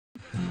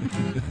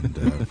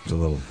It's a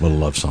little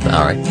love song.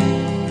 All right.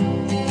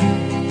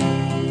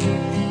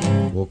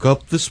 Woke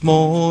up this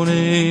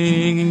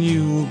morning and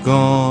you were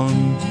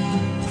gone.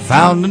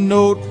 Found a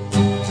note,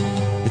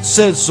 it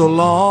said so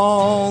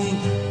long.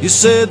 You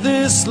said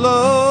this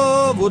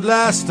love would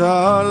last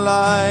our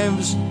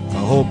lives. I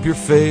hope your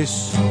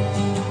face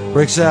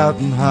breaks out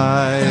in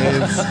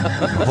hives.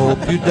 I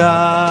hope you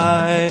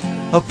die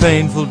a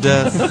painful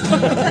death.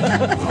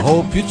 I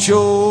hope you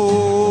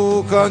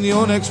choke on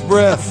your next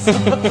breath.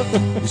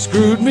 You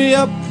screwed me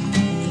up,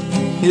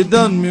 you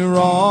done me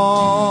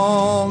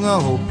wrong. I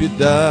hope you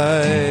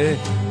die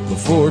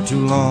before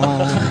too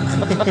long.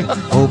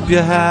 Hope you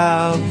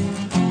have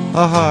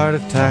a heart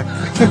attack.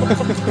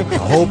 I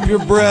hope your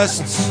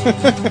breasts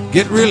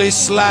get really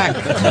slack.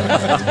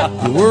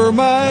 You were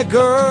my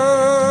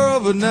girl,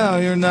 but now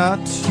you're not.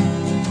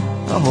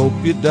 I hope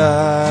you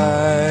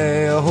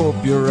die, I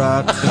hope you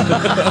rot.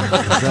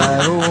 'Cause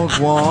I don't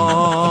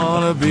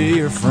wanna be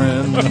your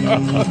friend.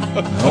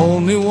 I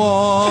only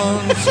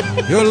want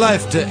your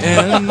life to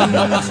end.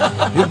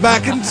 You're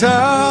back in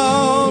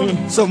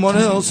town, someone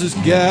else's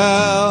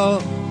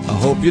gal. I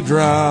hope you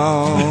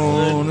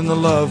drown in the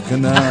love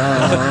canal.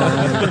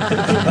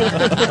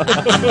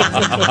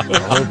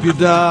 I hope you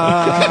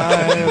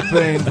die a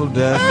painful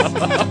death.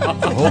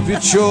 I hope you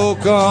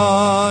choke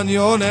on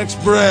your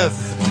next breath.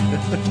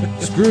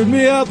 Screwed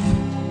me up,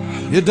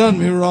 you done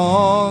me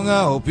wrong.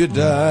 I hope you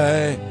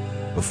die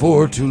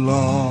before too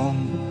long.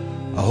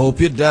 I hope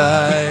you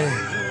die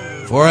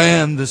before I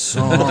end this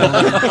song. I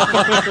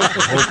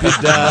hope you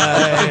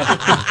die.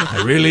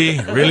 I really,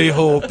 really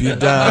hope you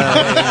die.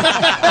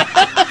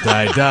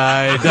 Die,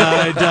 die,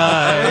 die,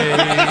 die.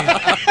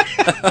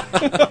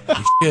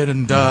 You shit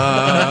and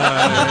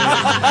die.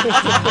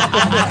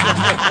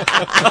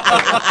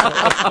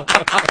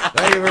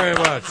 Thank you very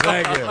much.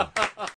 Thank you.